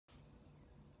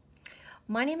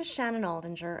My name is Shannon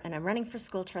Aldinger, and I'm running for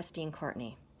school trustee in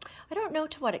Courtenay. I don't know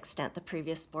to what extent the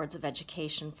previous boards of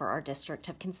education for our district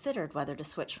have considered whether to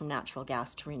switch from natural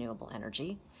gas to renewable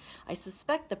energy. I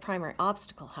suspect the primary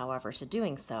obstacle, however, to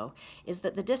doing so is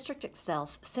that the district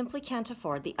itself simply can't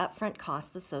afford the upfront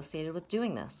costs associated with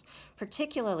doing this,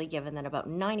 particularly given that about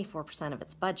 94% of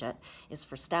its budget is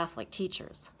for staff like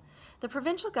teachers. The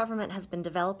provincial government has been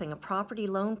developing a property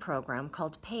loan program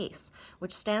called PACE,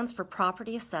 which stands for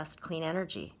Property Assessed Clean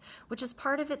Energy, which is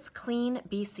part of its Clean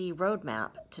BC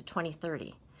roadmap to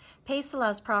 2030. PACE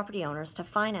allows property owners to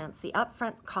finance the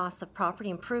upfront costs of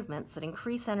property improvements that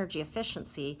increase energy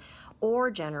efficiency or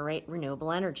generate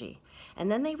renewable energy,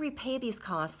 and then they repay these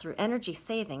costs through energy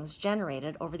savings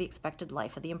generated over the expected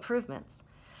life of the improvements.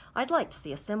 I'd like to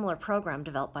see a similar program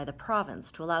developed by the province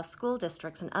to allow school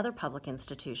districts and other public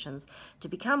institutions to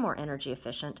become more energy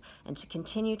efficient and to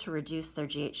continue to reduce their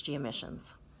GHG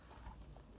emissions.